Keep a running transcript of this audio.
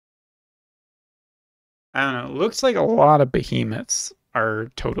I don't know. Looks like a lot of behemoths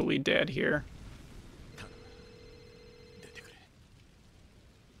are totally dead here.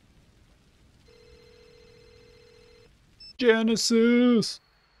 Genesis!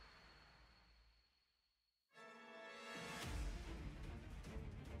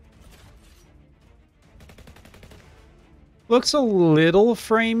 Looks a little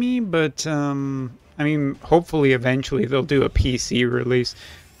framey, but I mean, hopefully eventually they'll do a PC release.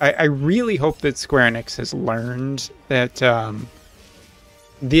 I really hope that Square Enix has learned that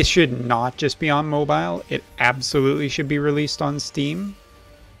this should not just be on mobile. It absolutely should be released on Steam.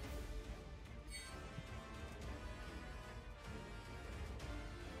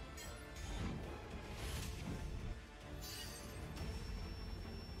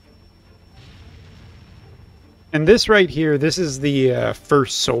 And this right here, this is the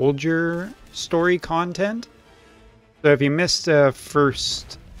First Soldier story content. So if you missed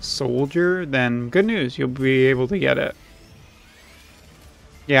First Soldier, then good news, you'll be able to get it.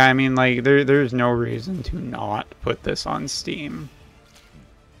 Yeah, I mean, like, there's no reason to not put this on Steam.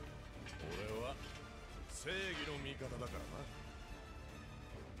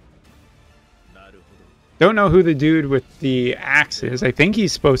 Don't know who the dude with the axe is. I think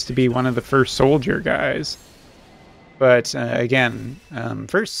he's supposed to be one of the First Soldier guys. But again,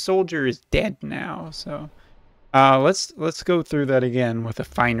 First Soldier is dead now, so let's go through that again with a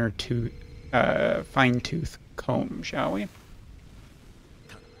fine-tooth comb, shall we?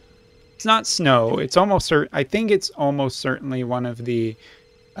 It's not Snow. It's almost I think it's almost certainly one of the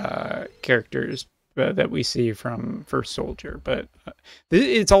characters that we see from First Soldier, but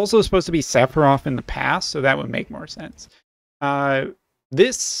it's also supposed to be Sephiroth in the past, so that would make more sense.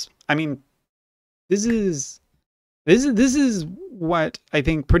 This, I mean, this is what I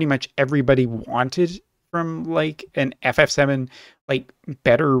think pretty much everybody wanted from like an FF7 like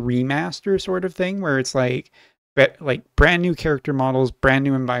better remaster sort of thing, where it's like brand new character models, brand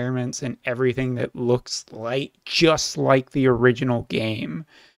new environments, and everything that looks like just like the original game.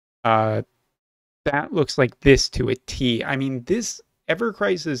 That looks like this to a T. I mean, this Ever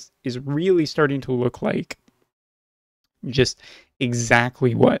Crisis is really starting to look like just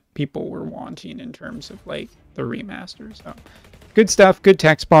exactly what people were wanting in terms of like the remaster. So good stuff, good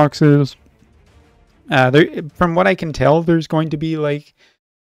text boxes. From what I can tell, there's going to be like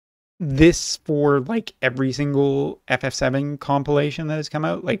this for like every single FF7 compilation that has come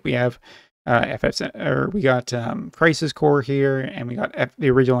out. Like we have we got Crisis Core here, and we got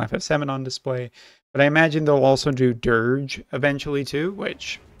the original FF7 on display. But I imagine they'll also do Dirge eventually too,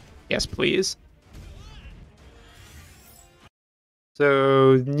 which, yes, please.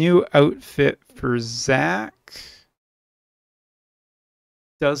 So, new outfit for Zack.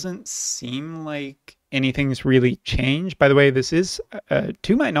 Doesn't seem like anything's really changed. By the way, this is,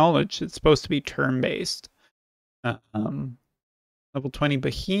 to my knowledge, it's supposed to be turn-based. Level 20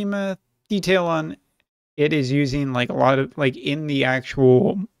 Behemoth. Detail on it is using like a lot of, like in the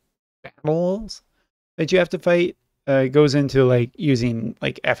actual battles that you have to fight, it goes into like using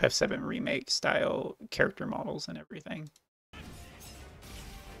like FF7 remake style character models and everything.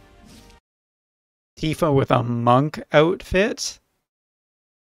 Tifa with a monk outfit.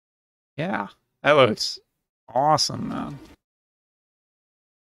 Yeah, that looks awesome, man.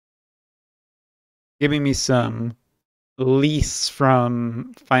 Giving me some Lys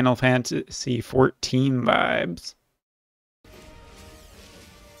from Final Fantasy 14 vibes.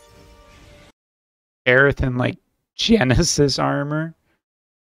 Aerith in like Genesis armor.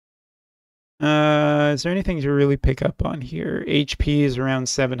 Is there anything to really pick up on here? HP is around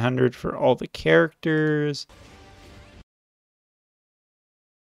 700 for all the characters.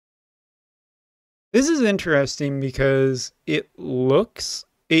 This is interesting because it looks...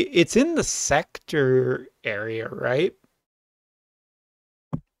 It's in the sector area, right?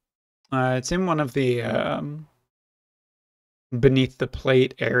 It's in one of the beneath the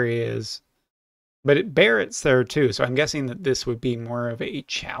plate areas. But Barrett's there too, so I'm guessing that this would be more of a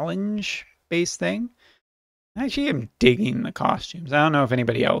challenge-based thing. Actually, I'm digging the costumes. I don't know if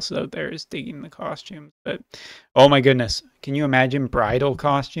anybody else out there is digging the costumes, but oh my goodness. Can you imagine bridal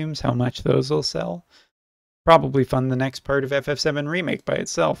costumes? How much those will sell? Probably fund the next part of FF7 Remake by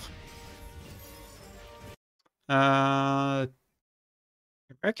itself. I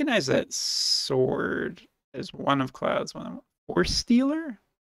recognize that sword as one of Cloud's one. Force Stealer?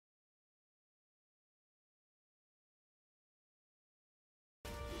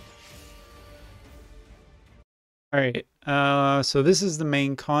 All right, so this is the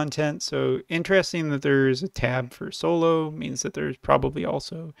main content. So interesting that there's a tab for solo, means that there's probably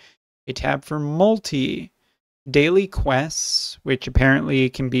also a tab for multi. Daily quests, which apparently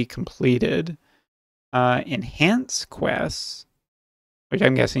can be completed. Enhance quests, which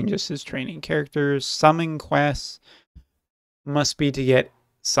I'm guessing just is training characters. Summon quests must be to get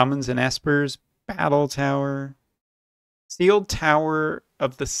Summons and Espers, Battle Tower, Sealed Tower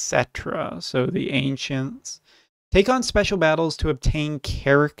of the Cetra, so the Ancients. Take on special battles to obtain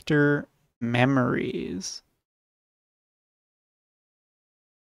character memories.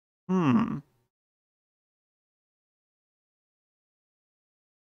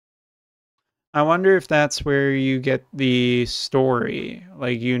 I wonder if that's where you get the story.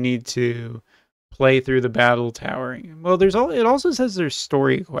 Like you need to play through the battle tower. Well, it also says there's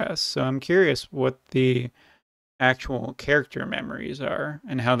story quests, so I'm curious what the actual character memories are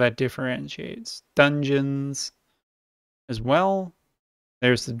and how that differentiates. Dungeons as well.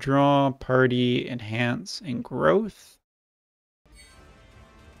 There's the draw, party, enhance, and growth.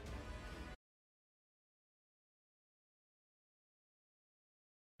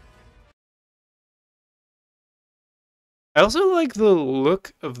 I also like the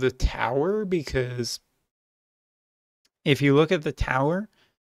look of the tower because if you look at the tower,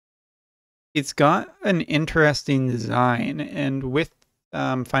 it's got an interesting design, and with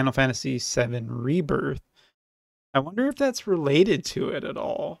Final Fantasy VII Rebirth, I wonder if that's related to it at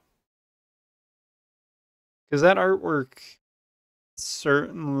all. Because that artwork,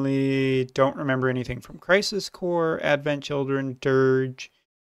 certainly don't remember anything from Crisis Core, Advent Children, Dirge,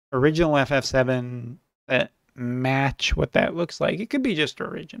 original FF7 that match what that looks like. It could be just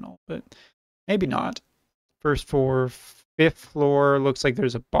original, but maybe not. First floor, fifth floor, looks like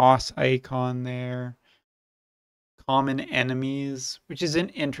there's a boss icon there. Common enemies, which is an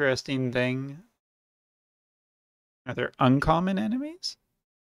interesting thing. Are there uncommon enemies?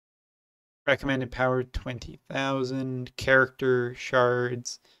 Recommended power 20,000. Character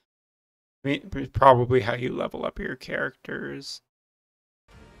shards. Probably how you level up your characters.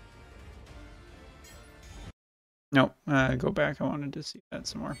 No, go back. I wanted to see that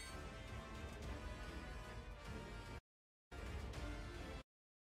some more.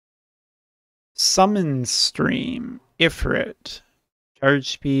 Summon stream, Ifrit, charge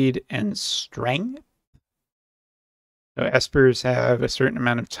speed, and strength. So Espers have a certain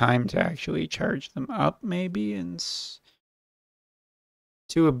amount of time to actually charge them up, maybe, and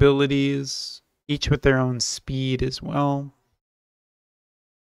 2 abilities, each with their own speed as well.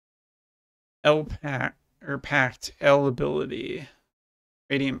 Pact L ability.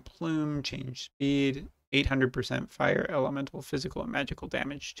 Radiant Plume, change speed, 800% fire, elemental, physical, and magical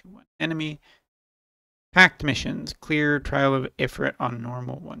damage to one enemy. Pact missions, clear Trial of Ifrit on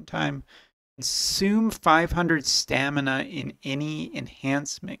normal 1 time. Consume 500 stamina in any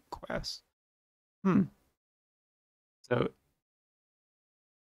enhancement quest. So, a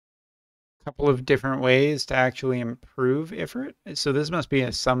couple of different ways to actually improve Ifrit. So this must be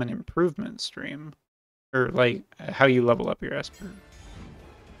a summon improvement stream. Or like how you level up your Esper.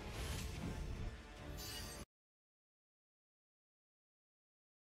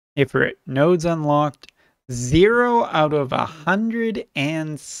 Ifrit, nodes unlocked. 0 out of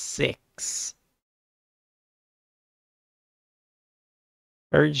 106.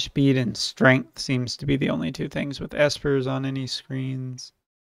 Charge speed and strength seems to be the only 2 things with Espers on any screens.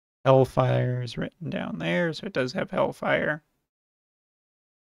 Hellfire is written down there, so it does have Hellfire.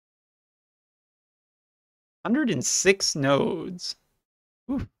 106 nodes.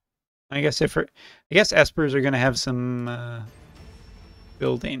 Ooh. I guess Espers are going to have some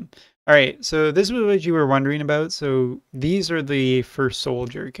building. All right, so this was what you were wondering about. So these are the first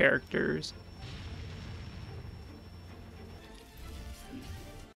soldier characters.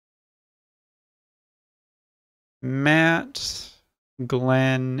 Matt,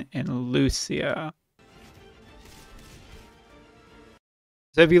 Glenn, and Lucia.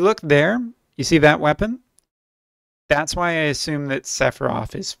 So if you look there, you see that weapon? That's why I assume that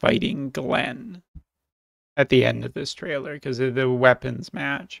Sephiroth is fighting Glenn at the end of this trailer, because of the weapons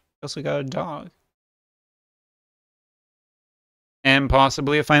match. Also got a dog. And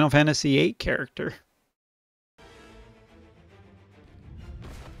possibly a Final Fantasy VIII character.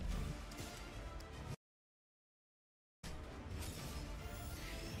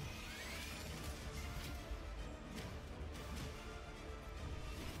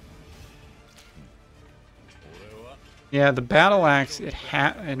 Yeah, the battle axe, it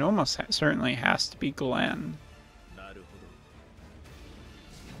almost certainly has to be Glenn.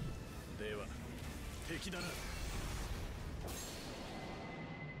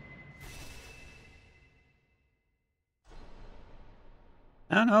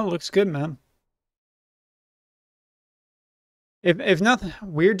 I don't know, looks good, man. If nothing,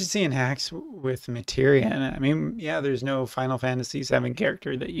 weird to see an axe with materia in it. I mean, yeah, there's no Final Fantasy VII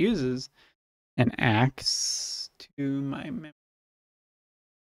character that uses an axe to my memory.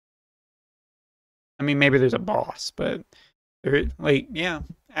 I mean, maybe there's a boss, but there, like, yeah,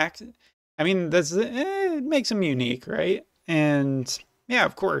 axe. I mean, it makes them unique, right? And yeah,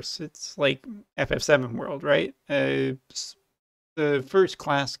 of course, it's like FF7 world, right? The first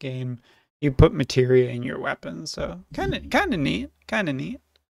class game, you put materia in your weapons, so kind of neat, kind of neat.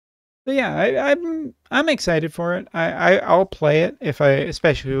 But yeah, I'm excited for it. I'll play it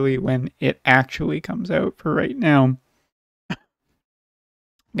especially when it actually comes out. For right now,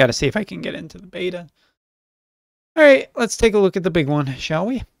 got to see if I can get into the beta. All right, let's take a look at the big one, shall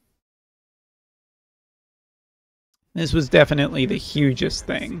we? This was definitely the hugest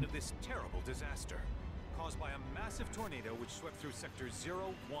thing. This terrible disaster caused by a massive tornado which swept through sectors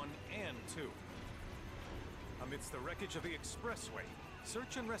 0, 1, and 2. Amidst the wreckage of the expressway,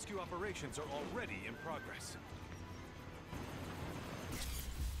 search and rescue operations are already in progress.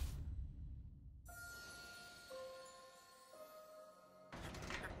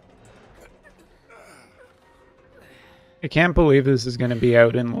 I can't believe this is going to be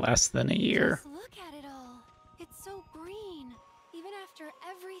out in less than a year. Just look at it all. It's so green. Even after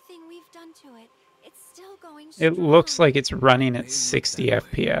everything we've done to it, it's still going strong. It looks like it's running at 60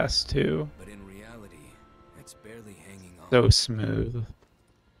 FPS too. But in reality, it's barely hanging on. So smooth. I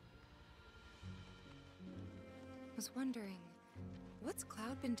was wondering, what's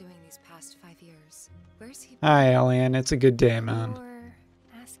Cloud been doing these past 5 years? Where's he been? Hi, Elian. It's a good day, man. You're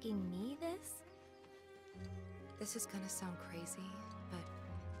asking me this? This is gonna sound crazy, but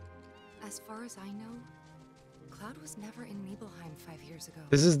as far as I know, Cloud was never in Nibelheim 5 years ago.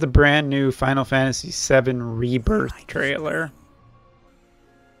 This is the brand new Final Fantasy VII Rebirth trailer.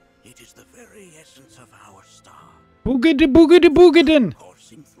 It is the very essence of our star, Boogadoo.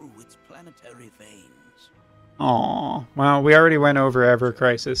 coursing through its planetary veins. Aw, well, we already went over Ever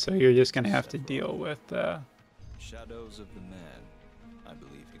Crisis, so you're just gonna have to deal with. Shadows of the Man, I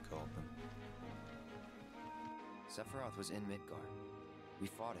believe he called them. Sephiroth was in Midgard. We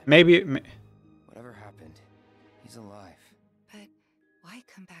fought him. Maybe. Whatever happened, he's alive. But why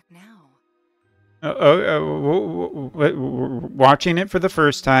come back now? Watching it for the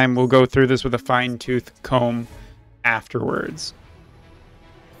first time, we'll go through this with a fine-tooth comb afterwards.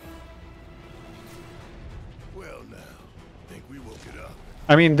 Well, now, think we woke it up.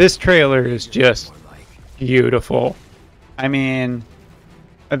 I mean, this trailer is just beautiful. I mean,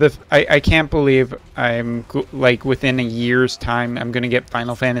 I can't believe I'm like within a year's time I'm gonna get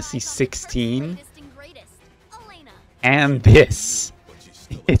Final Fantasy 16 and this.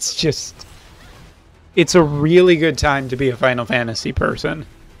 It's just, it's a really good time to be a Final Fantasy person.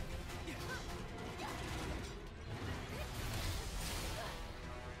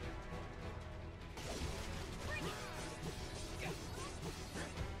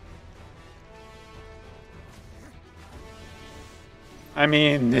 I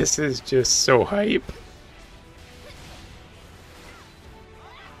mean, this is just so hype.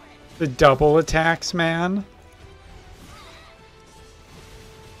 The double attacks, man.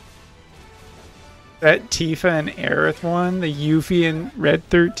 That Tifa and Aerith one, the Yuffie and Red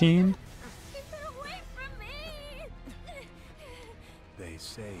 13. They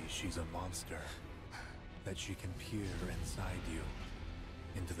say she's a monster, that she can peer inside you,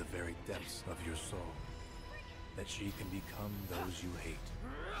 into the very depths of your soul, that she can become those you hate,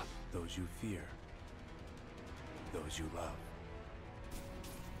 those you fear, those you love.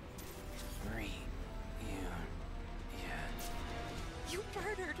 You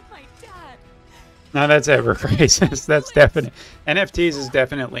murdered my dad. No, that's Ever Crisis. That's definite. NFTs is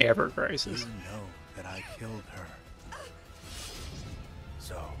definitely Ever Crisis. You know that I killed her.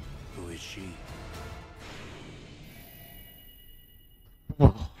 So, who is she?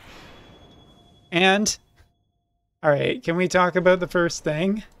 And, all right, can we talk about the first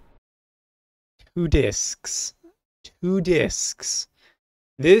thing? 2 discs. 2 discs.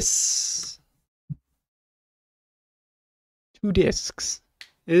 This 2 discs.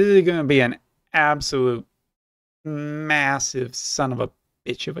 This is going to be an absolute massive son of a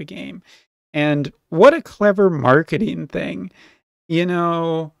bitch of a game. And what a clever marketing thing. You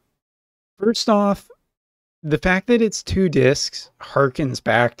know, first off, the fact that it's 2 discs harkens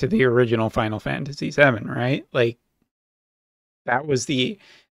back to the original Final Fantasy VII, right? Like, that was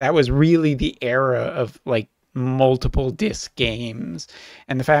really the era of like multiple disc games.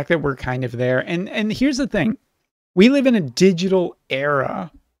 And the fact that we're kind of there. And here's the thing. We live in a digital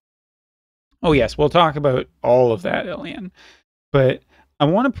era. Oh yes, we'll talk about all of that, Ilian. But I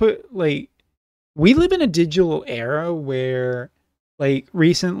want to put, like, we live in a digital era where, Like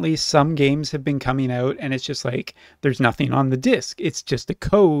recently, some games have been coming out and it's just like there's nothing on the disc. It's just a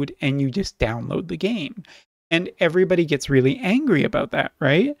code and you just download the game. And everybody gets really angry about that,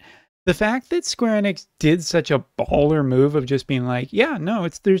 right? The fact that Square Enix did such a baller move of just being like, yeah, no,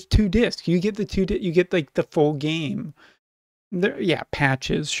 there's 2 discs. You get you get like the full game. Yeah,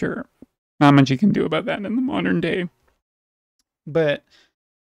 patches, sure. Not much you can do about that in the modern day. But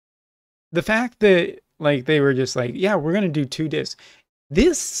the fact that like they were just like, yeah, we're gonna do 2 discs.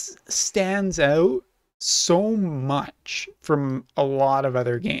 This stands out so much from a lot of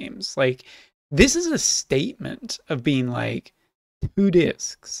other games. Like, this is a statement of being like 2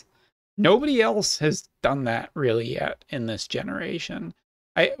 discs. Nobody else has done that really yet in this generation.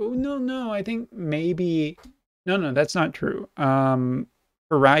 No, I think maybe no, that's not true.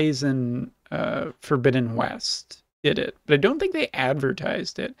 Horizon Forbidden West did it, but I don't think they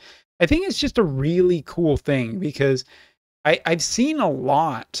advertised it. I think it's just a really cool thing because I've seen a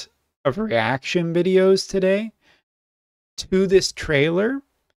lot of reaction videos today to this trailer,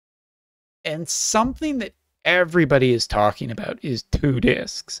 and something that everybody is talking about is 2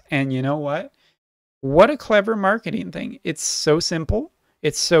 discs. And you know what? What a clever marketing thing. It's so simple.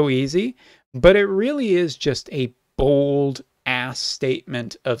 It's so easy, but it really is just a bold ass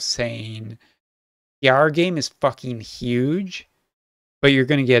statement of saying, yeah, our game is fucking huge, but you're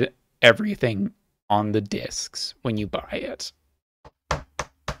going to get everything on the discs when you buy it.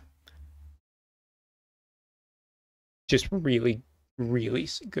 Just really, really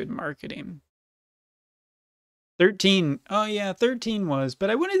good marketing. 13. Oh yeah, 13 was,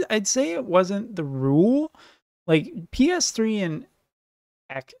 but I'd say it wasn't the rule. Like PS3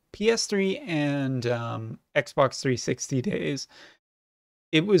 and Xbox 360 days,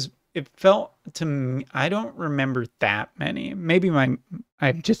 it felt to me, I don't remember that many. Maybe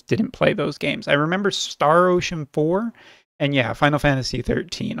I just didn't play those games. I remember Star Ocean 4 and yeah, Final Fantasy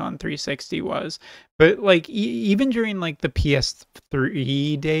 13 on 360 was. But like even during like the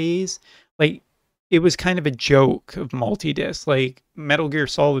PS3 days, like it was kind of a joke of multi-disc. Like Metal Gear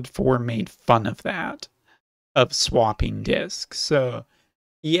Solid 4 made fun of that, of swapping discs. So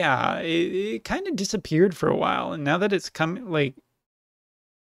yeah, it kind of disappeared for a while, and now that it's coming, like,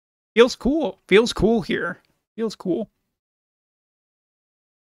 feels cool. Feels cool here. Feels cool.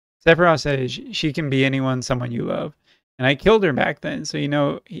 Sephiroth says she can be anyone, someone you love, and I killed her back then. So you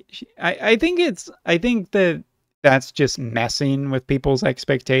know, I think that that's just messing with people's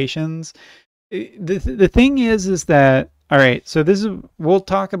expectations. The thing is that, all right. So we'll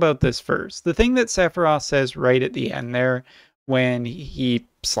talk about this first. The thing that Sephiroth says right at the end there, when he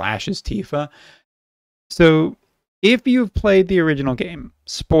slashes Tifa. So if you've played the original game,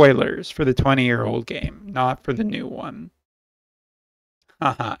 spoilers for the 20-year-old game, not for the new one.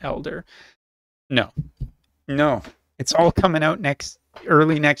 Haha, Elder. No, it's all coming out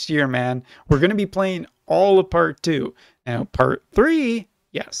early next year, man. We're going to be playing all of part 2. Now, part 3,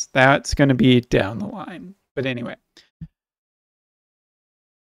 yes, that's going to be down the line. But anyway,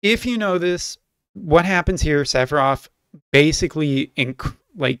 if you know this, what happens here, Sephiroth basically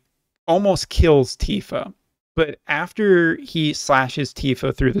almost kills Tifa, but after he slashes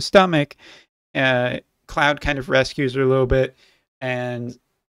Tifa through the stomach, Cloud kind of rescues her a little bit, and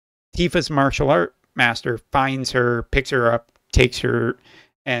Tifa's martial art master finds her, picks her up, takes her,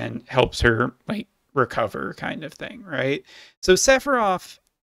 and helps her like recover, kind of thing, right? So Sephiroth,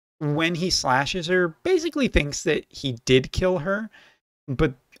 when he slashes her, basically thinks that he did kill her,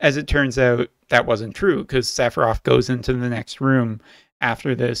 but as it turns out, that wasn't true, because Sephiroth goes into the next room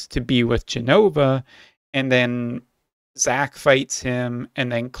after this to be with Jenova, and then Zack fights him,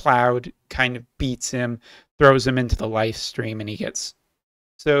 and then Cloud kind of beats him, throws him into the life stream, and he gets...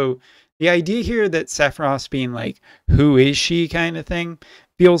 So the idea here that Sephiroth's being like, who is she kind of thing,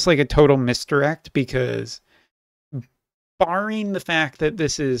 feels like a total misdirect, because barring the fact that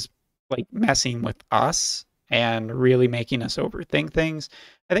this is like messing with us and really making us overthink things,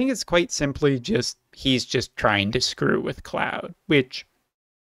 I think it's quite simply just he's just trying to screw with Cloud, which,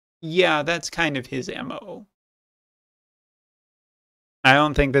 yeah, that's kind of his MO. I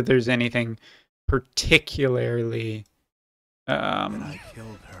don't think that there's anything particularly I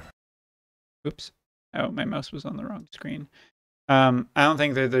killed her. Oops. Oh, my mouse was on the wrong screen. I don't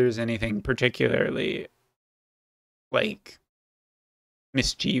think that there's anything particularly like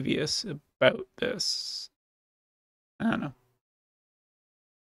mischievous about this. I don't know.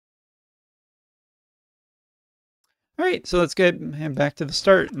 All right, so let's head back to the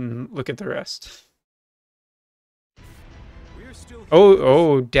start and look at the rest.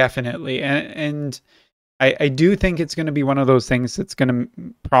 Oh, definitely. And I do think it's going to be one of those things that's going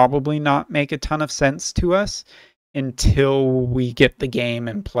to probably not make a ton of sense to us. until we get the game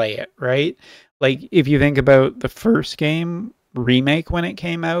and play it, right? Like, if you think about the first game remake when it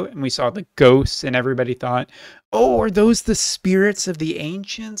came out and we saw the ghosts and everybody thought, oh, are those the spirits of the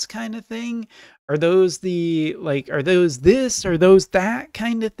ancients kind of thing? Are those the, like, are those this, are those that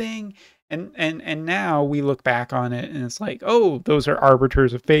kind of thing? And now we look back on it and it's like, oh, those are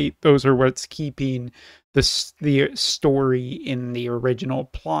arbiters of fate. Those are what's keeping the story in the original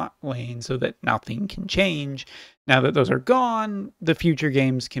plot lane so that nothing can change. Now that those are gone, the future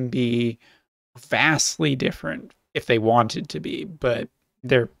games can be vastly different if they wanted to be, but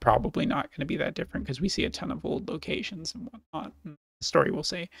they're probably not going to be that different because we see a ton of old locations and whatnot. The story will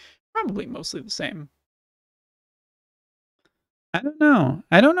say probably mostly the same. I don't know.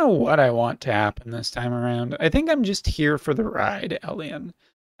 I don't know what I want to happen this time around. I think I'm just here for the ride, Elian.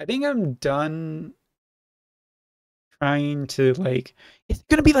 I think I'm done trying to, like, it's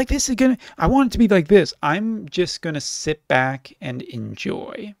gonna be like this. I want it to be like this. I'm just gonna sit back and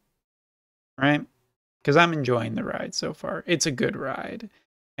enjoy, right? Because I'm enjoying the ride so far. It's a good ride,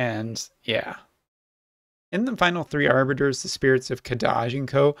 and yeah. In the final 3 arbiters, the spirits of Kadaj and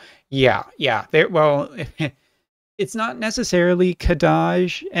Co. Yeah. Well, it's not necessarily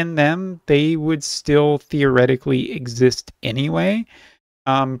Kadaj and them. They would still theoretically exist anyway.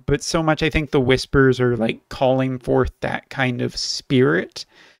 But so much, I think the Whispers are like calling forth that kind of spirit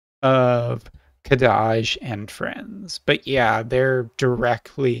of Kadaj and friends. But yeah, they're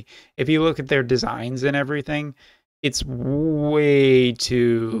directly, if you look at their designs and everything, it's way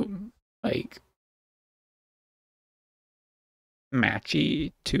too, like,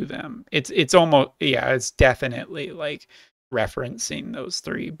 matchy to them. It's almost, yeah, it's definitely like referencing those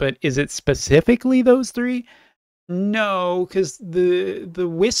 3, but is it specifically those 3? No, because the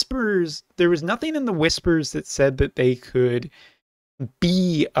Whispers, there was nothing in the Whispers that said that they could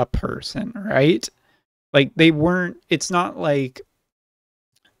be a person, right? Like, they weren't, it's not like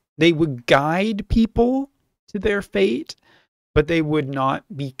they would guide people to their fate, but they would not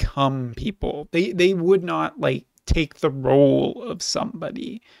become people. They would not, like, take the role of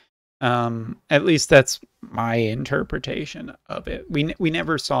somebody. At least that's my interpretation of it. We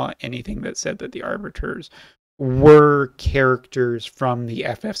never saw anything that said that the Arbiters were characters from the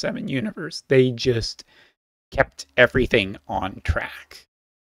FF7 universe. They just kept everything on track,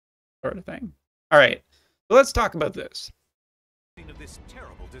 sort of thing. All right, so let's talk about this. Of this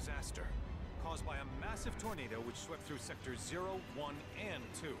terrible disaster caused by a massive tornado which swept through sectors 0, 1, and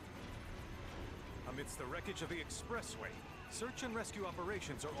 2. Amidst the wreckage of the expressway, search and rescue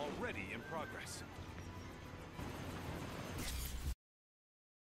operations are already in progress.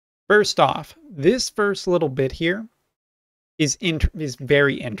 First off, this first little bit here is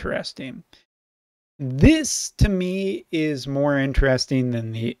very interesting. This, to me, is more interesting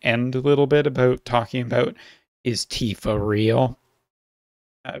than the end little bit about talking about, is Tifa real?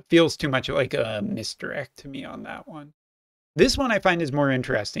 It feels too much like a misdirect to me on that one. This one I find is more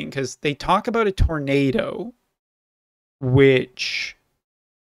interesting because they talk about a tornado which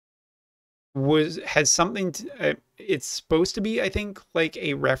has something to, it's supposed to be, I think, like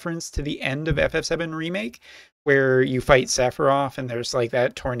a reference to the end of FF7 Remake where you fight Sephiroth and there's like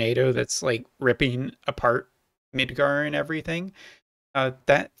that tornado that's like ripping apart Midgar and everything.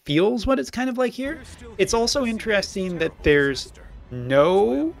 That feels what it's kind of like here. It's also interesting that there's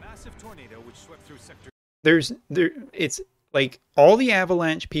no, it's like all the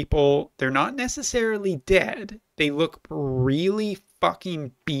Avalanche people, they're not necessarily dead. They look really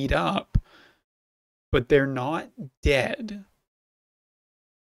fucking beat up, but they're not dead.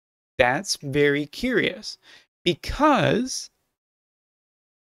 That's very curious because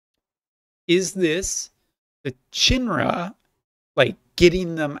is this the Shinra like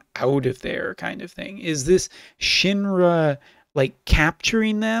getting them out of there kind of thing? Is this Shinra like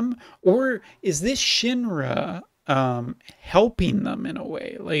capturing them, or is this Shinra helping them in a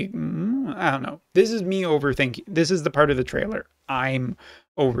way? Like, I don't know. This is me overthinking. This is the part of the trailer I'm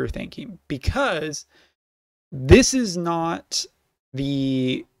overthinking because this is not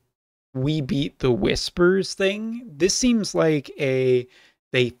the we beat the Whispers thing. This seems like a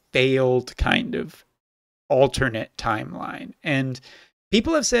they failed kind of alternate timeline. And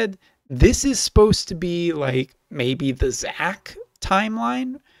people have said this is supposed to be like maybe the Zack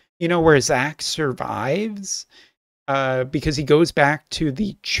timeline, you know, where Zack survives because he goes back to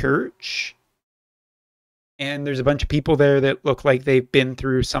the church and there's a bunch of people there that look like they've been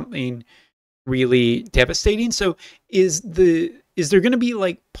through something really devastating. So is there going to be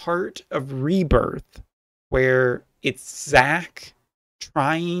like part of Rebirth where it's Zack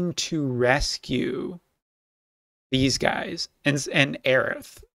trying to rescue these guys and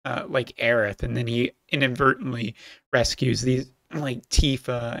Aerith like Aerith, and then he inadvertently rescues these like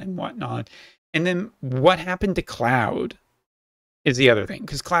Tifa and whatnot. And then what happened to Cloud is the other thing,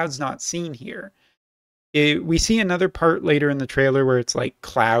 because Cloud's not seen here. We see another part later in the trailer where it's like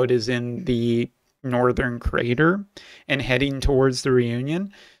Cloud is in the northern crater and heading towards the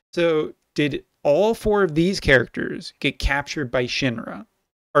reunion. So did all four of these characters get captured by Shinra,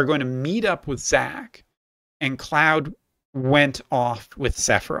 are going to meet up with Zack, and Cloud went off with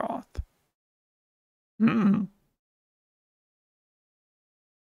Sephiroth?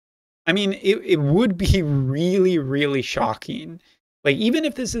 I mean, it would be really, really shocking. Like, even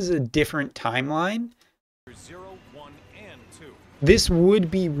if this is a different timeline, 0, 1, and 2. this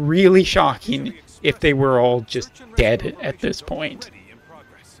would be really shocking if they were all just dead at this point.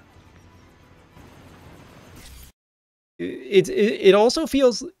 It also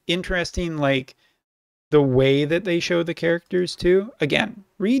feels interesting, like, the way that they show the characters too. Again,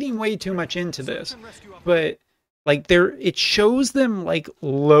 reading way too much into this, but like it shows them like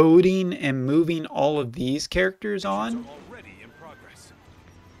loading and moving all of these characters on.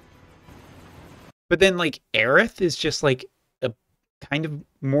 But then like Aerith is just like a kind of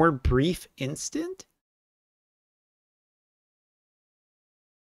more brief instant.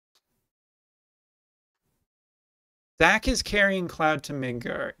 Zack is carrying Cloud to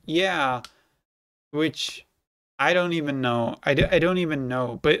Midgar. Yeah. Which I don't even know. I don't even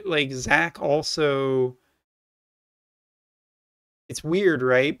know. But like Zack also, it's weird,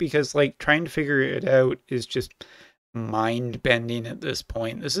 right? Because like trying to figure it out is just mind bending at this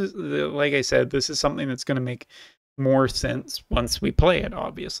point. This is, like I said, this is something that's going to make more sense once we play it,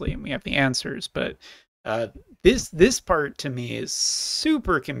 obviously, and we have the answers. But this part to me is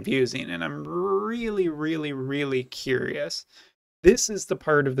super confusing, and I'm really, really, really curious. This is the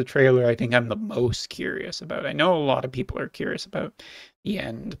part of the trailer I think I'm the most curious about. I know a lot of people are curious about the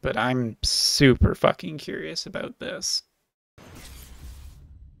end, but I'm super fucking curious about this.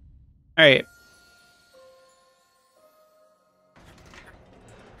 All right.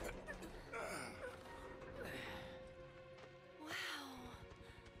 Wow.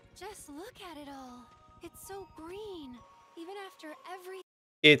 Just look at it all. It's so green, even after every...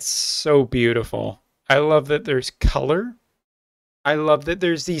 It's so beautiful. I love that there's color. I love that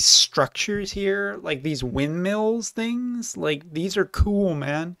there's these structures here, like these windmills things. Like, these are cool,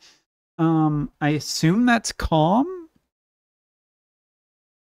 man. I assume that's calm,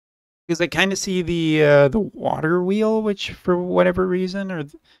 because I kind of see the water wheel, which for whatever reason, I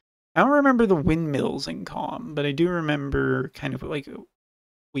don't remember the windmills in calm, but I do remember kind of like a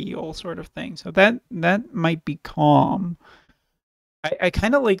wheel sort of thing. So that might be calm. I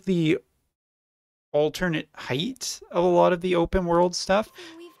kind of like the alternate height of a lot of the open world stuff.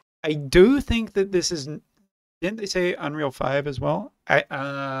 I do think that this is, didn't they say Unreal 5 as well? I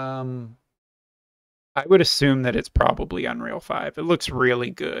would assume that it's probably Unreal 5. It looks really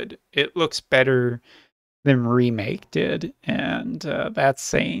good. It looks better than Remake did, and that's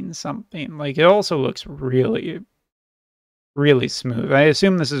saying something. Like, it also looks really, really smooth. I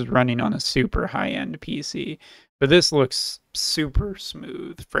assume this is running on a super high-end PC, but this looks super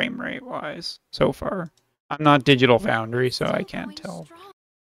smooth frame rate wise so far. I'm not Digital Foundry, so I can't tell.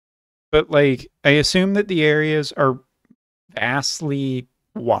 But like, I assume that the areas are vastly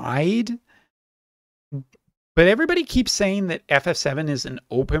wide. But everybody keeps saying that FF7 is an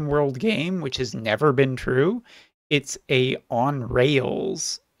open world game, which has never been true. It's a on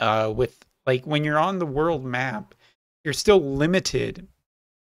rails with, like, when you're on the world map, you're still limited.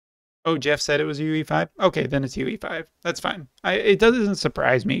 Oh, Jeff said it was UE5? Okay, then it's UE5. That's fine. It doesn't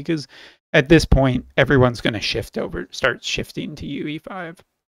surprise me, because at this point, everyone's going to start shifting to UE5.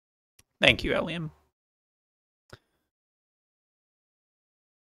 Thank you, Eliam.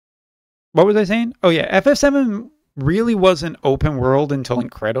 What was I saying? Oh yeah, FF7 really wasn't open world until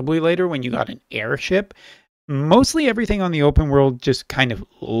incredibly later when you got an airship. Mostly everything on the open world just kind of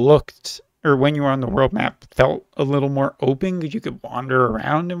looked, or when you were on the world map, felt a little more open because you could wander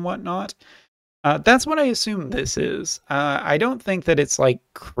around and whatnot. That's what I assume this is. I don't think that it's like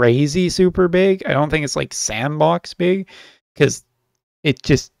crazy super big. I don't think it's like sandbox big, because it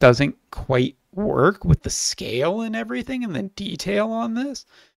just doesn't quite work with the scale and everything and the detail on this.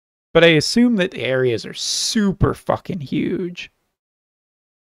 But I assume that the areas are super fucking huge.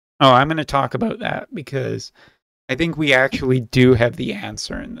 Oh, I'm going to talk about that because I think we actually do have the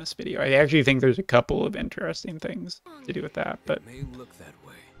answer in this video. I actually think there's a couple of interesting things to do with that. But it may look that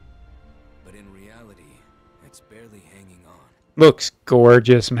way, but in reality, it's barely hanging on. Looks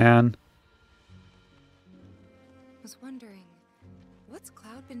gorgeous, man. Was wondering, what's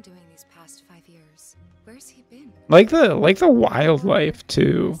Cloud Cloud been doing these past 5 years? Where's he been? Like the wildlife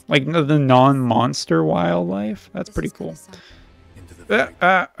too, like the non-monster wildlife. That's This pretty is gonna cool. sound- Into the very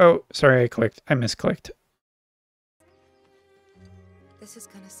Oh, sorry, I misclicked. This is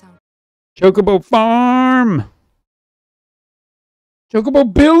gonna sound Chocobo Farm!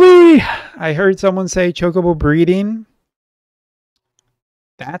 Chocobo Billy! I heard someone say chocobo breeding.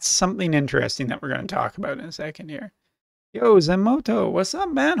 That's something interesting that we're going to talk about in a second here. Yo, Zemoto, what's up,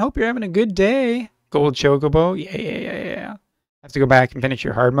 man? Hope you're having a good day. Gold chocobo. Yeah. Have to go back and finish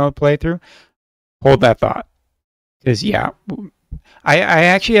your hard mode playthrough. Hold that thought. Because, yeah, I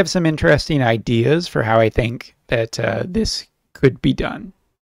actually have some interesting ideas for how I think that this could be done.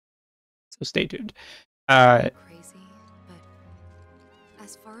 So stay tuned. crazy, but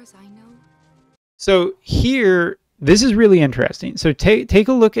as far as I know, So here, this is really interesting. So take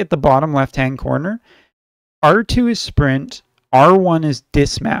a look at the bottom left-hand corner. R2 is sprint. R1 is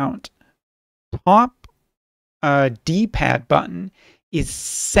dismount. Top D-pad button is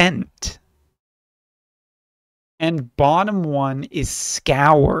scent. And bottom one is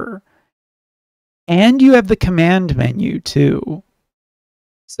scour. And you have the command menu too.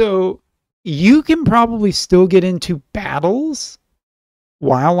 So you can probably still get into battles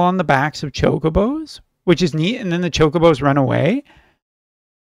while on the backs of chocobos, which is neat, and then the chocobos run away.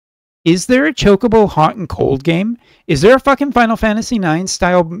 Is there a chocobo hot and cold game? Is there a fucking Final Fantasy IX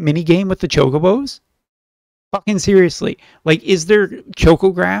style mini game with the chocobos? Fucking seriously. Like, is there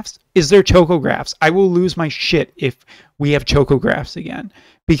chocographs? Is there chocographs? I will lose my shit if we have chocographs again.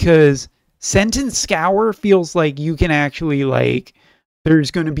 Because Sentence Scour feels like you can actually, like,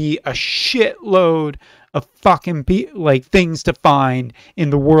 there's going to be a shitload of fucking like things to find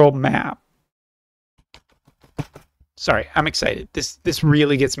in the world map. Sorry, I'm excited. This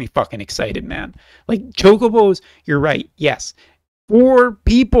really gets me fucking excited, man. Like chocobos, you're right. Yes. 4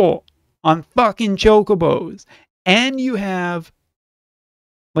 people on fucking chocobos. And you have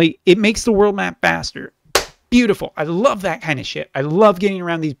like it makes the world map faster. Beautiful. I love that kind of shit. I love getting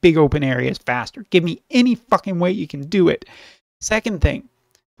around these big open areas faster. Give me any fucking way you can do it. Second thing,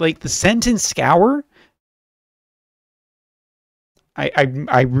 like the Sentence Scour,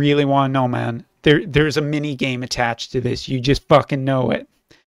 I really want to know, man. There's a mini game attached to this. You just fucking know it.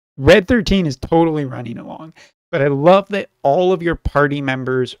 Red 13 is totally running along, but I love that all of your party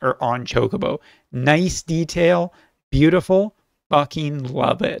members are on Chocobo. Nice detail, beautiful, fucking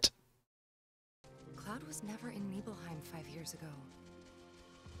love it. Cloud was never in Nibelheim 5 years ago.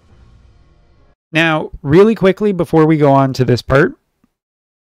 Now, really quickly before we go on to this part,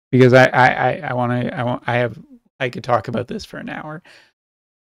 because I could talk about this for an hour.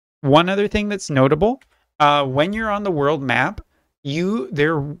 One other thing that's notable, when you're on the world map,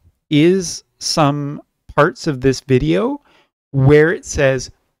 there is some parts of this video where it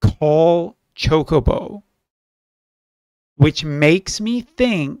says call Chocobo, which makes me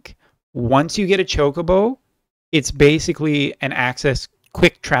think once you get a Chocobo, it's basically an access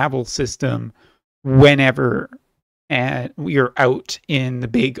quick travel system whenever you're out in the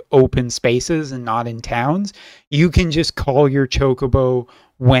big open spaces and not in towns. You can just call your Chocobo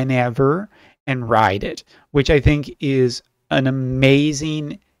whenever and ride it, which I think is an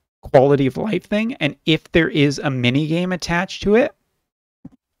amazing quality of life thing. And if there is a mini game attached to it,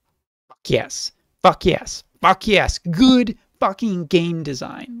 fuck yes. Fuck yes. Fuck yes. Good fucking game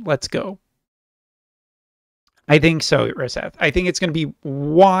design. Let's go. I think so, Reseth. I think it's going to be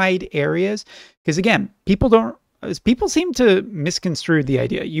wide areas because, again, people seem to misconstrue the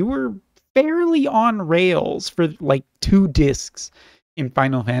idea. You were fairly on rails for like 2 discs in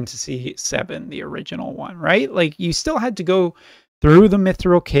Final Fantasy VII, the original one, right? Like you still had to go through the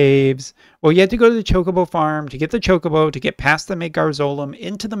Mithril Caves. Well, you had to go to the Chocobo Farm to get the Chocobo, to get past the Midgarzolum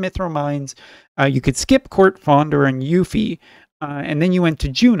into the Mithril Mines. You could skip Court Fondor and Yuffie, and then you went to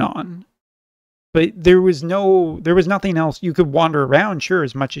Junon. But there was nothing else. You could wander around, sure,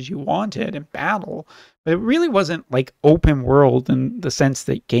 as much as you wanted and battle, but it really wasn't like open world in the sense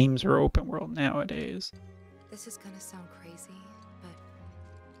that games are open world nowadays. This is gonna sound crazy,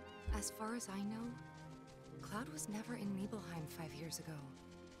 but as far as I know, Cloud was never in Nibelheim 5 years ago.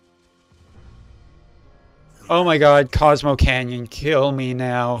 Oh my god, Cosmo Canyon, kill me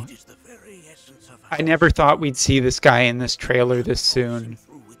now. It is the very essence of I never thought we'd see this guy in this trailer this soon.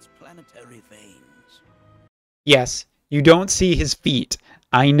 through its planetary veins. Yes, you don't see his feet.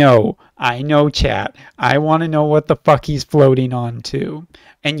 I know, chat. I want to know what the fuck he's floating on too.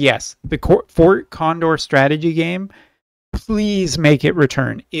 And yes, the Fort Condor strategy game, please make it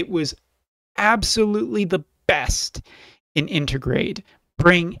return. It was absolutely the best in Intergrade.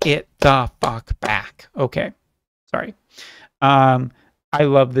 Bring it the fuck back. Okay, sorry. I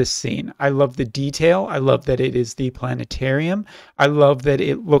love this scene. I love the detail. I love that it is the planetarium. I love that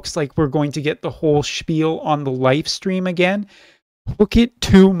it looks like we're going to get the whole spiel on the live stream again. Hook it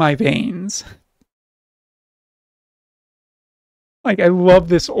to my veins. Like, I love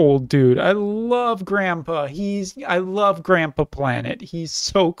this old dude. I love Grandpa. I love Grandpa Planet. He's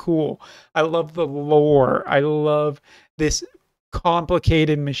so cool. I love the lore. I love this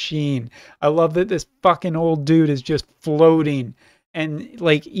complicated machine. I love that this fucking old dude is just floating. And,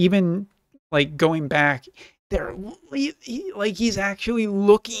 like, even, like, going back, like, he's actually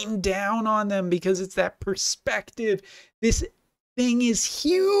looking down on them because it's that perspective. This thing is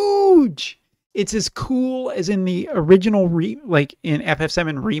huge. It's as cool as in the original, like in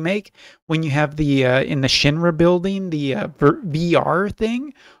FF7 remake, when you have the in the Shinra building, the VR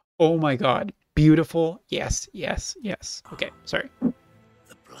thing. Oh my god, beautiful! Yes, yes, yes. Okay, sorry. The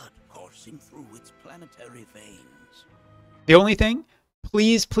blood coursing through its planetary veins. The only thing,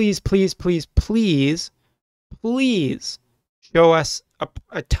 please, please, please, please, please, please, show us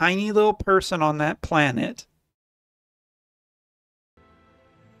a tiny little person on that planet.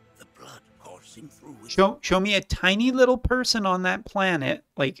 Show me a tiny little person on that planet,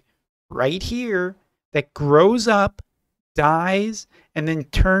 like right here, that grows up, dies, and then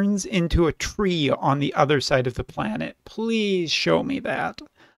turns into a tree on the other side of the planet. Please show me that.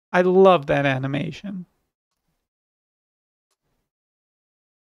 I love that animation.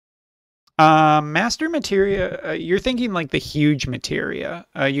 Master materia, you're thinking like the huge materia.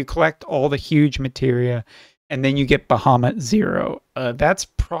 You collect all the huge materia, and then you get Bahamut 0. That's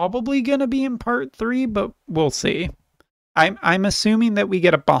probably going to be in part 3, but we'll see. I'm assuming that we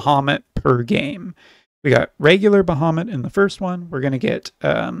get a Bahamut per game. We got regular Bahamut in the first one. We're going to get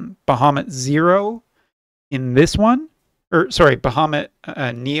Bahamut 0 in this one. Or, sorry, Bahamut,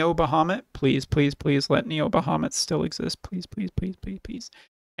 Neo Bahamut. Please, please, please let Neo Bahamut still exist. Please, please, please, please, please.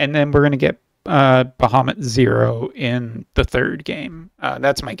 And then we're going to get Bahamut 0 in the third game.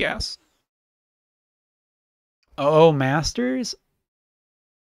 That's my guess. Oh, Masters?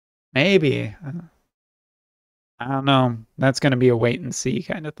 Maybe. I don't know. That's going to be a wait and see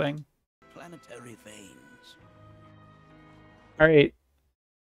kind of thing. Planetary veins. All right.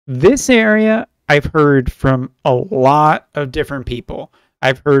 This area, I've heard from a lot of different people.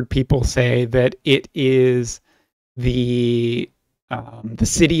 I've heard people say that it is the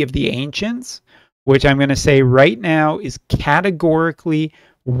city of the ancients, which I'm going to say right now is categorically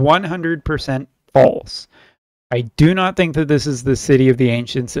 100% false. I do not think that this is the city of the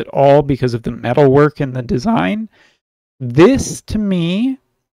ancients at all because of the metalwork and the design. This, to me,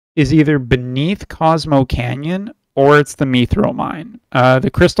 is either beneath Cosmo Canyon or it's the Mithril mine. The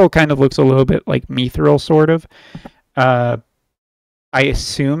crystal kind of looks a little bit like Mithril, sort of. I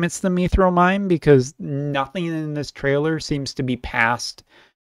assume it's the Mithril mine because nothing in this trailer seems to be past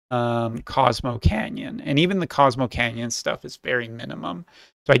Cosmo Canyon. And even the Cosmo Canyon stuff is very minimum.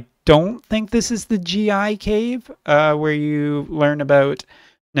 So I don't think this is the GI cave where you learn about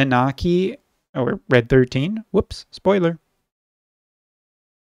Nanaki or Red 13. Whoops, spoiler.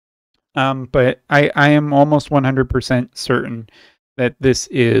 But I am almost 100% certain that this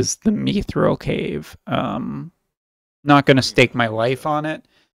is the Mithril cave. Not going to stake my life on it,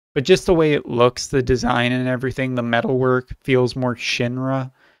 but just the way it looks, the design and everything, the metalwork feels more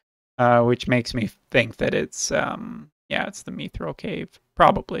Shinra, which makes me think that it's, yeah, it's the Mithril cave.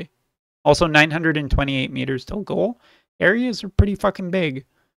 Probably. Also, 928 meters till goal. Areas are pretty fucking big.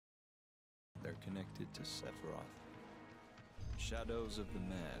 They're connected to Sephiroth. Shadows of the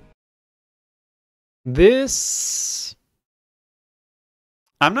Man. This...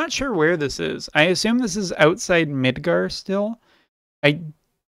 I'm not sure where this is. I assume this is outside Midgar still. I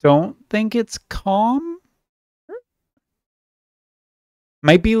don't think it's Calm.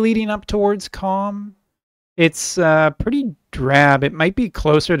 Might be leading up towards Calm. It's pretty drab. It might be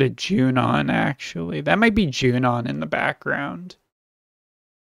closer to Junon, actually. That might be Junon in the background.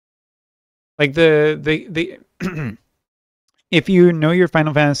 Like the if you know your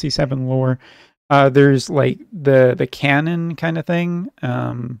Final Fantasy VII lore, there's like the canon kind of thing.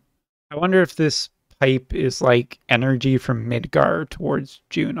 I wonder if this pipe is like energy from Midgar towards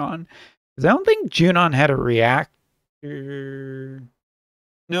Junon. Because I don't think Junon had a reactor.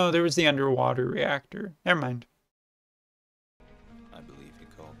 No, there was the underwater reactor. Never mind. I believe you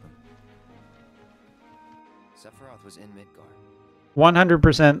called them. Sephiroth was in Midgar.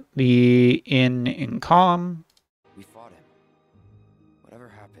 100% the in Calm. We fought him. Whatever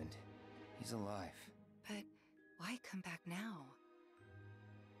happened, he's alive. But why come back now?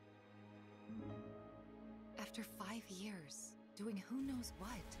 After 5 years, doing who knows what?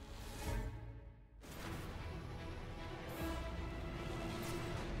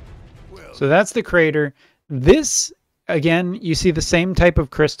 So that's the crater. This, again, you see the same type of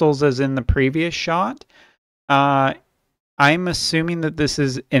crystals as in the previous shot. I'm assuming that this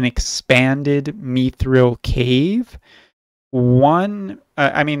is an expanded Mithril cave.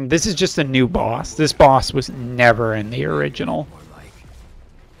 I mean, this is just a new boss. This boss was never in the original.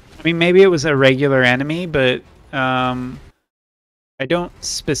 I mean, maybe it was a regular enemy, but I don't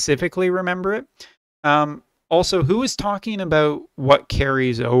specifically remember it. Also, who was talking about what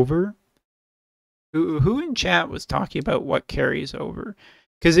carries over? Who in chat was talking about what carries over?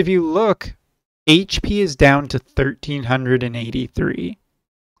 Because if you look, HP is down to 1383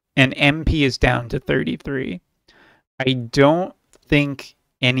 and MP is down to 33. I don't think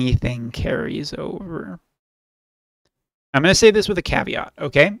anything carries over. I'm going to say this with a caveat,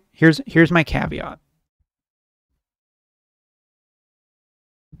 okay? Here's my caveat.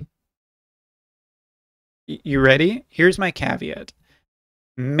 You ready? Here's my caveat.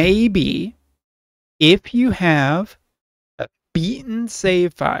 Maybe if you have a beaten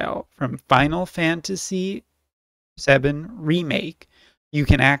save file from Final Fantasy VII Remake, you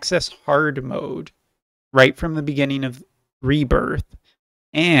can access hard mode right from the beginning of Rebirth,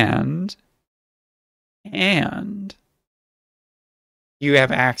 and you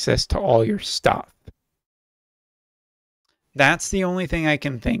have access to all your stuff. That's the only thing I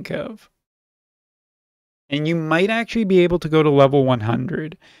can think of. And you might actually be able to go to level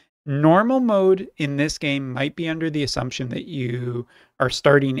 100. Normal mode in this game might be under the assumption that you are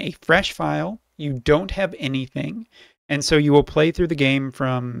starting a fresh file, you don't have anything, and so you will play through the game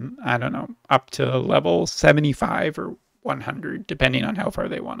from, I don't know, up to level 75 or 100, depending on how far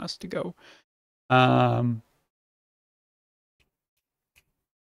they want us to go. But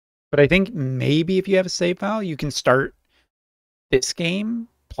I think maybe if you have a save file, you can start this game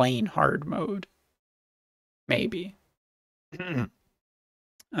playing hard mode. Maybe.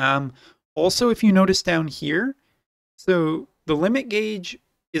 Also, if you notice down here, so the limit gauge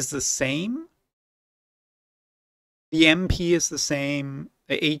is the same. The MP is the same.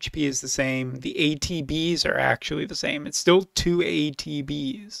 The HP is the same. The ATBs are actually the same. It's still 2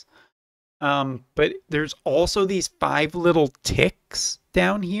 ATBs. But there's also these 5 little ticks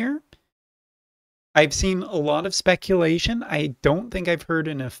down here. I've seen a lot of speculation. I don't think I've heard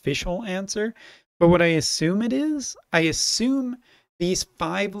an official answer. But what I assume it is, I assume these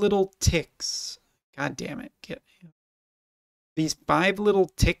 5 little ticks, god damn it, these 5 little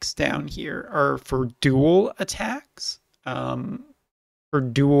ticks down here are for dual attacks. For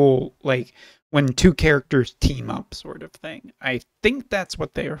dual, like, when 2 characters team up sort of thing. I think that's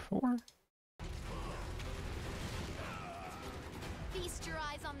what they are for. Feast your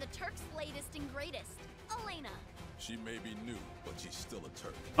eyes on the Turk's latest and greatest, Elena. She may be new, but she's still a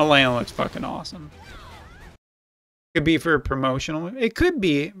Turk. Elena looks fucking awesome. Could be for a promotional. It could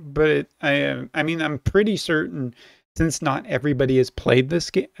be, but I mean, I'm pretty certain, since not everybody has played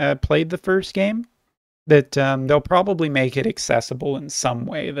this played the first game, that they'll probably make it accessible in some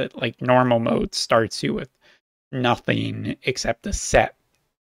way. That like normal mode starts you with nothing except a set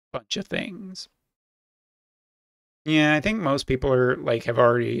bunch of things. Yeah, I think most people are like have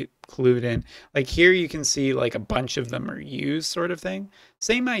already clued in. Like here you can see like a bunch of them are used sort of thing.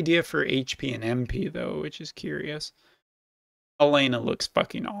 Same idea for HP and MP though, which is curious. Elena looks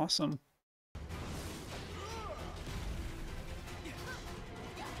fucking awesome.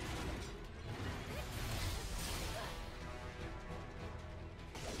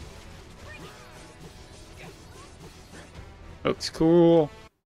 Looks cool.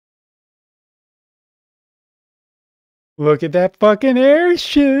 Look at that fucking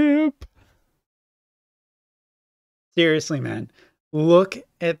airship. Seriously, man. Look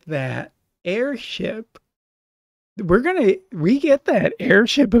at that airship. We get that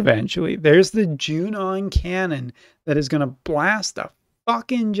airship eventually. There's the Junon cannon that is going to blast a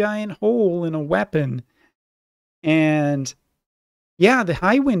fucking giant hole in a weapon. And yeah, the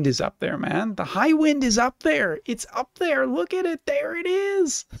high wind is up there, man. The high wind is up there. It's up there. Look at it. There it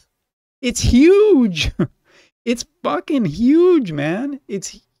is. It's huge. It's fucking huge, man.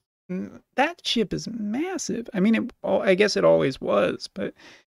 That ship is massive. I mean, I guess it always was, but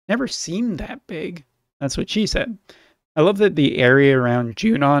never seemed that big. That's what she said. I love that the area around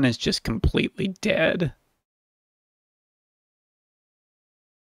Junon is just completely dead.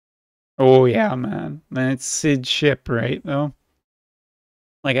 Oh yeah, man. It's Sid's ship, right? Though.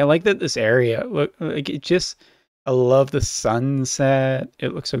 Like I like that this area look like it just. I love the sunset.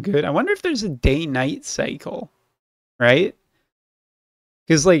 It looks so good. I wonder if there's a day-night cycle, right?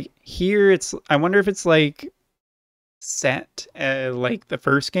 Because like here, I wonder if it's like set like the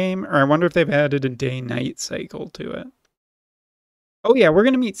first game, or I wonder if they've added a day-night cycle to it. Oh yeah, we're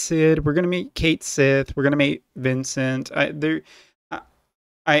gonna meet Sid. We're gonna meet Kate Sith. We're gonna meet Vincent. I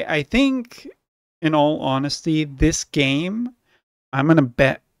think, in all honesty, this game, I'm gonna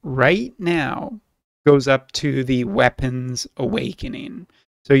bet right now, goes up to the Weapons Awakening.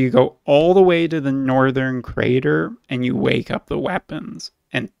 So you go all the way to the Northern Crater and you wake up the weapons,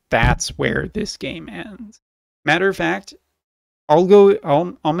 and that's where this game ends. Matter of fact,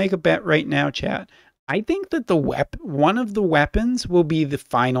 I'll make a bet right now, chat. I think that one of the weapons will be the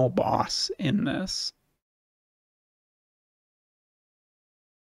final boss in this.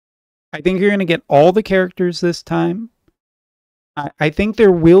 I think you're going to get all the characters this time. I think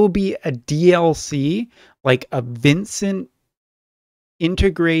there will be a DLC, like a Vincent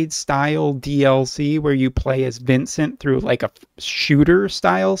integrate style DLC where you play as Vincent through like a shooter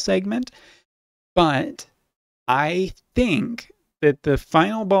style segment. But I think that the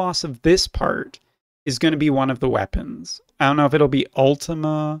final boss of this part is going to be one of the weapons. I don't know if it'll be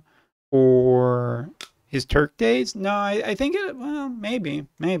Ultima or his Turk days. No, I think it, well, maybe.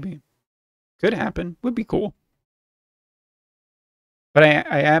 Could happen. Would be cool. But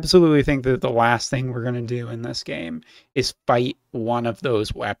I absolutely think that the last thing we're going to do in this game is fight one of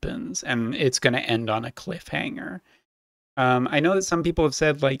those weapons, and it's going to end on a cliffhanger. I know that some people have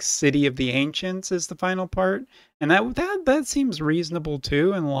said like City of the Ancients is the final part, and that seems reasonable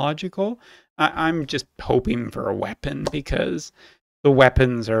too and logical. I'm just hoping for a weapon because the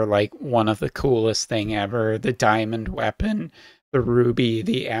weapons are like one of the coolest thing ever. The diamond weapon, the ruby,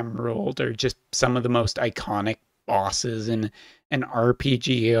 the emerald are just some of the most iconic bosses in an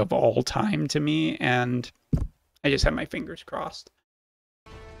RPG of all time to me, and I just have my fingers crossed.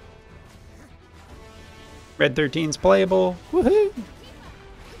 Red 13's playable. Woohoo!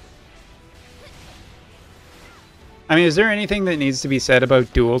 I mean, is there anything that needs to be said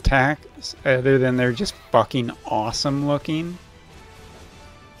about dual tacks other than they're just fucking awesome looking?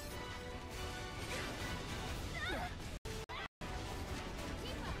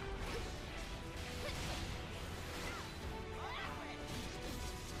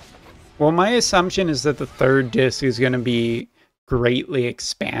 Well, my assumption is that the third disc is going to be greatly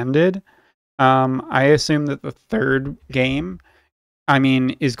expanded. I assume that the third game,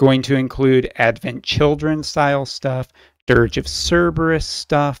 is going to include Advent Children style stuff, Dirge of Cerberus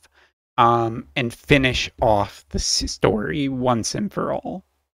stuff, and finish off the story once and for all.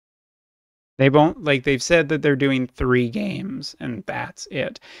 They won't, like, they've said that they're doing 3 games and that's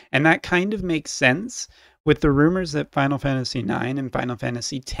it. And that kind of makes sense with the rumors that Final Fantasy IX and Final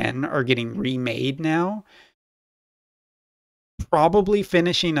Fantasy X are getting remade now. Probably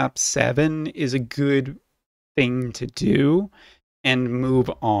finishing up 7 is a good thing to do and move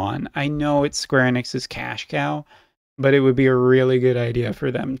on. I know it's Square Enix's cash cow, but it would be a really good idea for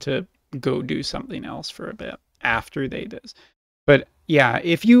them to go do something else for a bit after they do this. But yeah,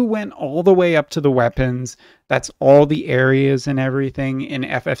 if you went all the way up to the weapons, that's all the areas and everything in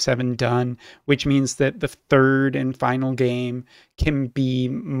FF7 done, which means that the third and final game can be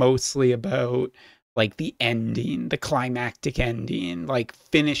mostly about like the ending, the climactic ending, like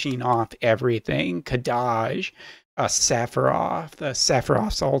finishing off everything, Kadaj,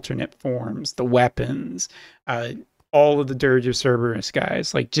 Sephiroth's alternate forms, the weapons, all of the Dirge of Cerberus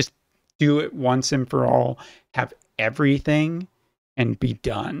guys. Like, just do it once and for all, have everything, and be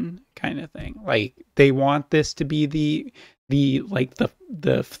done, kind of thing. Like, they want this to be the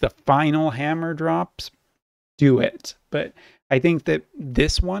final hammer drops. Do it. But I think that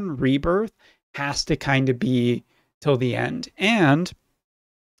this one, Rebirth, has to kind of be till the end. And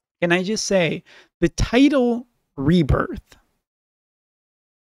can I just say, the title Rebirth,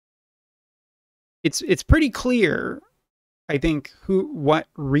 it's pretty clear, I think, what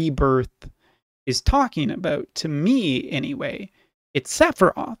Rebirth is talking about, to me anyway. It's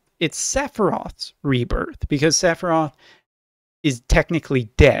Sephiroth. It's Sephiroth's rebirth, because Sephiroth is technically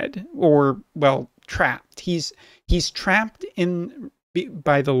dead, or, well, trapped. He's trapped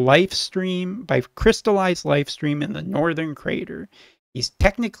by the life stream, by crystallized life stream in the Northern Crater. He's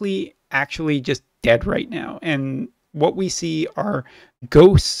technically actually just dead right now. And what we see are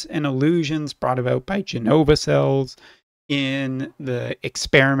ghosts and illusions brought about by Genova cells in the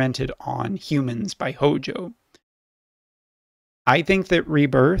experimented on humans by Hojo. I think that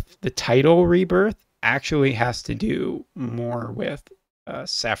Rebirth, the title Rebirth, actually has to do more with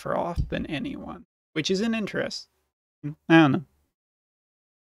Sephiroth than anyone, which is an interest. I don't know.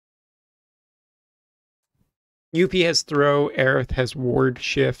 UP has throw, Aerith has ward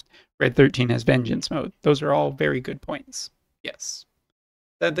shift, Red 13 has vengeance mode. Those are all very good points. Yes.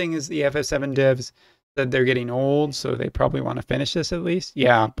 That thing is the FF7 devs Said they're getting old, so they probably want to finish this at least.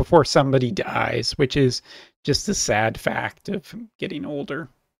 Yeah, before somebody dies, which is just a sad fact of getting older.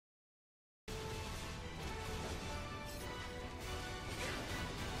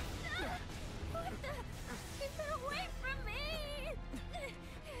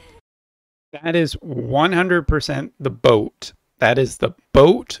 That is 100% the boat. That is the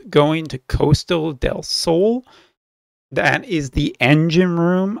boat going to Costa del Sol. That is the engine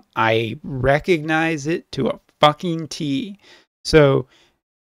room. I recognize it to a fucking T. So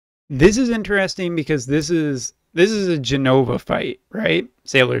this is interesting because this is a Genova fight, right?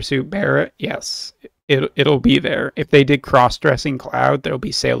 Sailor Suit Barrett, yes, it'll be there. If they did cross-dressing Cloud, there'll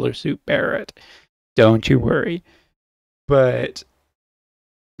be Sailor Suit Barrett. Don't you worry. But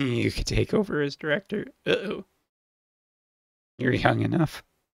you could take over as director. Uh-oh. You're young enough.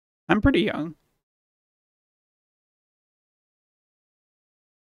 I'm pretty young.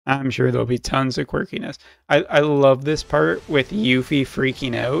 I'm sure there'll be tons of quirkiness. I love this part with Yuffie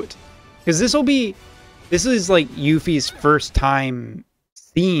freaking out. Because this is like Yuffie's first time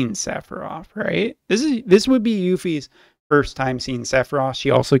seeing Sephiroth, right? This would be Yuffie's first time seeing Sephiroth.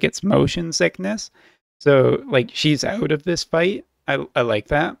 She also gets motion sickness. So like she's out of this fight. I like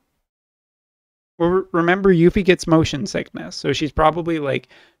that. Well, remember Yuffie gets motion sickness. So she's probably like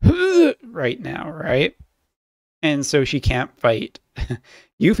right now, right? And so she can't fight.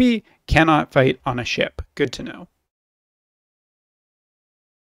 Yuffie cannot fight on a ship. Good to know.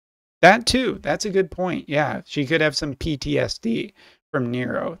 That too. That's a good point. Yeah, she could have some PTSD from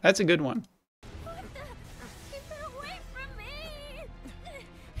Nero. That's a good one.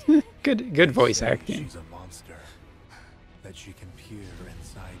 Good voice acting. She's a monster. That she can peer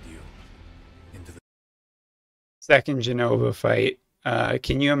inside you into the Second Genova fight.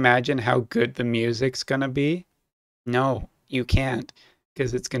 Can you imagine how good the music's gonna be? No, you can't,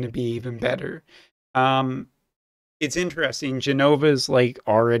 because it's gonna be even better. It's interesting. Genova's like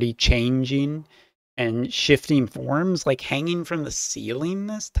already changing and shifting forms, like hanging from the ceiling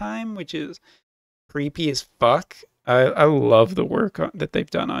this time, which is creepy as fuck. I love the work that they've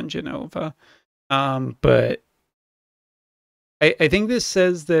done on Genova. But I think this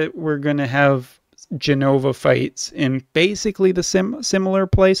says that we're going to have Genova fights in basically the similar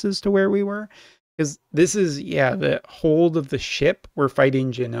places to where we were. Because this is, yeah, the hold of the ship. We're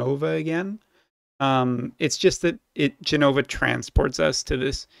fighting Genova again. It's just that Genova transports us to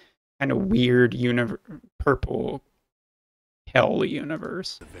this kind of weird purple hell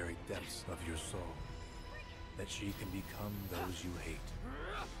universe. the very depths of your soul. That she can become those you hate,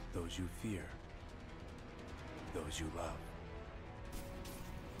 those you fear, those you love.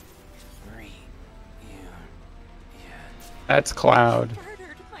 That's Cloud.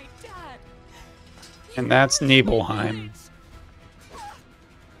 Murdered my dad. And that's Nibelheim.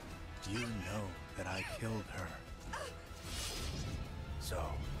 You know that I killed her. So,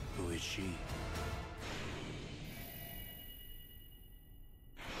 who is she?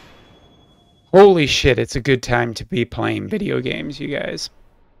 Holy shit, it's a good time to be playing video games, you guys.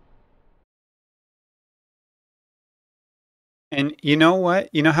 And you know what?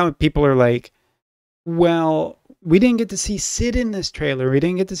 You know how people are like, well, we didn't get to see Sid in this trailer. We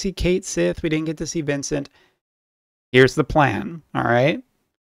didn't get to see Kate Sith. We didn't get to see Vincent. Here's the plan, all right?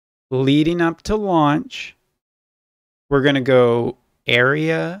 Leading up to launch, we're going to go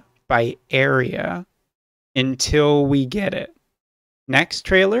area by area until we get it. Next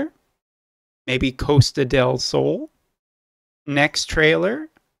trailer, maybe Costa del Sol. Next trailer,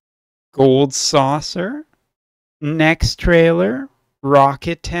 Gold Saucer. Next trailer,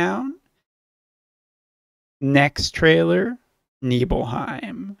 Rocket Town. Next trailer,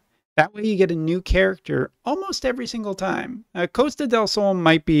 Nibelheim. That way you get a new character almost every single time. Costa del Sol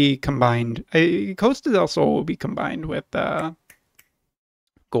might be combined. Costa del Sol will be combined with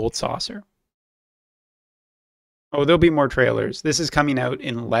Gold Saucer. Oh, there'll be more trailers. This is coming out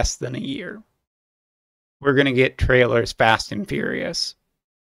in less than a year. We're going to get trailers fast and furious.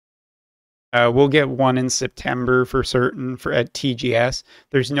 We'll get one in September for certain at TGS.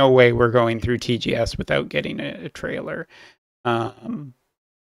 There's no way we're going through TGS without getting a trailer.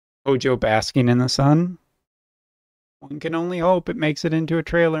 Hojo basking in the sun. One can only hope it makes it into a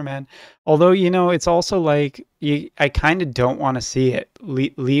trailer, man. Although, you know, it's also like, I kind of don't want to see it.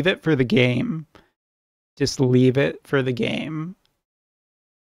 Leave it for the game. Just leave it for the game.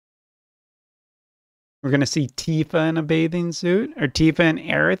 We're going to see Tifa in a bathing suit. Are Tifa and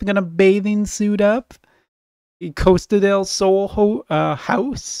Aerith going to bathing suit up? Costa del Sol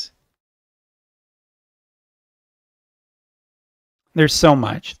house? There's so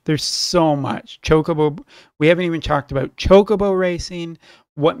much. There's so much. Chocobo. We haven't even talked about Chocobo racing.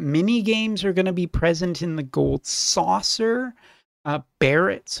 what mini games are going to be present in the Gold Saucer,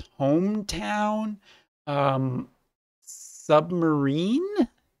 Barrett's Hometown, Submarine.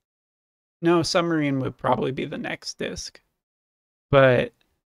 No, Submarine would probably be the next disc, but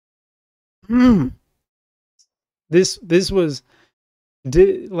this was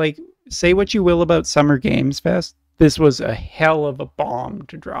like, say what you will about Summer Games Fest. This was a hell of a bomb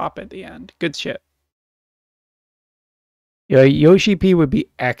to drop at the end. Good shit. Yeah, Yoshi P would be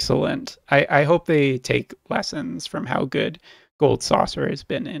excellent. I hope they take lessons from how good Gold Saucer has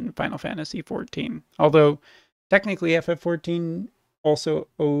been in Final Fantasy XIV. Although, technically, FF14 also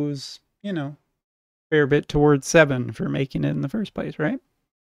owes, a fair bit towards 7 for making it in the first place, right?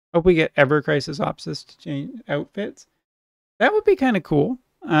 Hope we get Ever Crisis Opsis to change outfits. That would be kind of cool.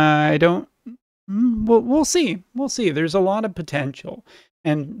 I don't... We'll see. We'll see. There's a lot of potential.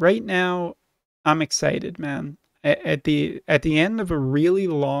 And right now, I'm excited, man. At the end of a really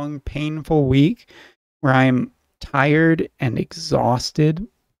long, painful week where I'm tired and exhausted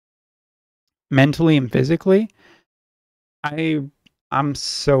mentally and physically, I'm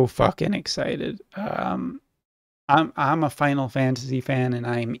so fucking excited. I'm a Final Fantasy fan and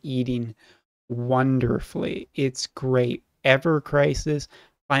I'm eating wonderfully. It's great. Ever Crisis,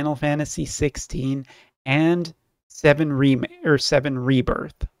 Final Fantasy 16, and 7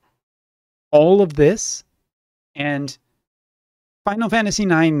 Rebirth. All of this. And Final Fantasy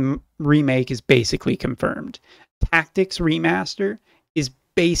IX Remake is basically confirmed. Tactics Remaster is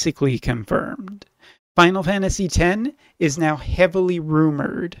basically confirmed. Final Fantasy X is now heavily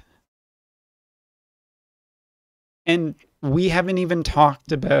rumored. And we haven't even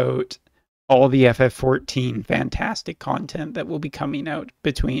talked about all the FF14 fantastic content that will be coming out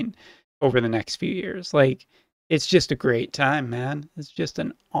over the next few years. Like, it's just a great time, man. It's just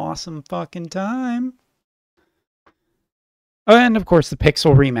an awesome fucking time. Oh, and of course the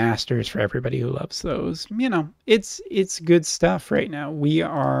Pixel remasters for everybody who loves those. It's good stuff right now. We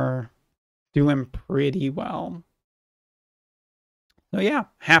are doing pretty well. So yeah,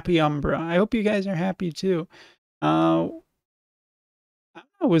 happy Umbra. I hope you guys are happy too. I don't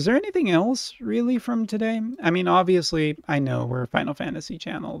know, was there anything else really from today? I mean, obviously, I know we're a Final Fantasy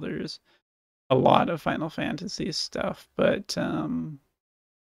channel. There's a lot of Final Fantasy stuff, but you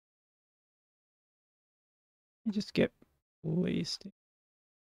just get wasted.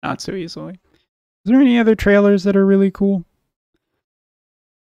 Not so easily. Is there any other trailers that are really cool?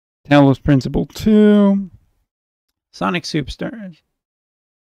 Talos Principle 2. Sonic Superstars.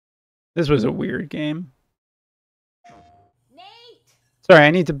 This was a weird game. Nate! Sorry,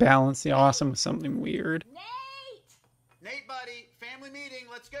 I need to balance the awesome with something weird. Nate, buddy, family meeting,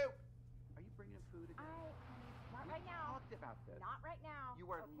 let's go. Are you bringing food again? Not right now. Talked about this. Not right now. You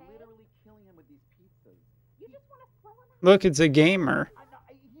are okay? literally killing him with these pizzas. You just want to throw him out. Look, it's a gamer.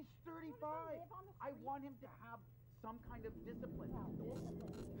 He's 35. I want him to have some kind of discipline.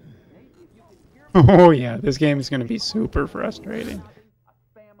 Nate, if you can hear me, Oh yeah, this game is going to be super frustrating.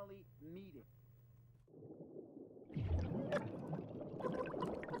 a family meeting.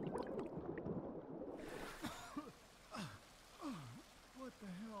 What the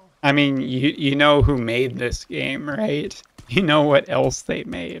hell? I mean, you know who made this game, right? You know what else they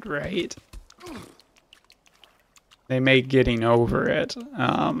made, right? They made Getting Over It.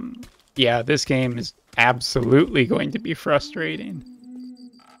 Yeah, this game is absolutely going to be frustrating.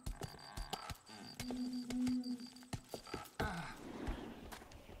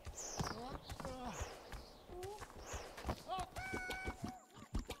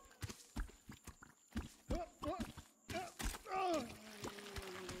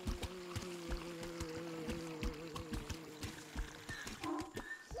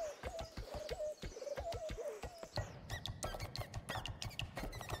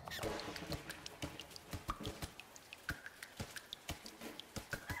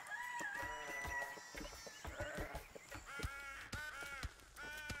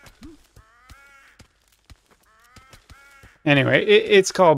 Anyway, it's called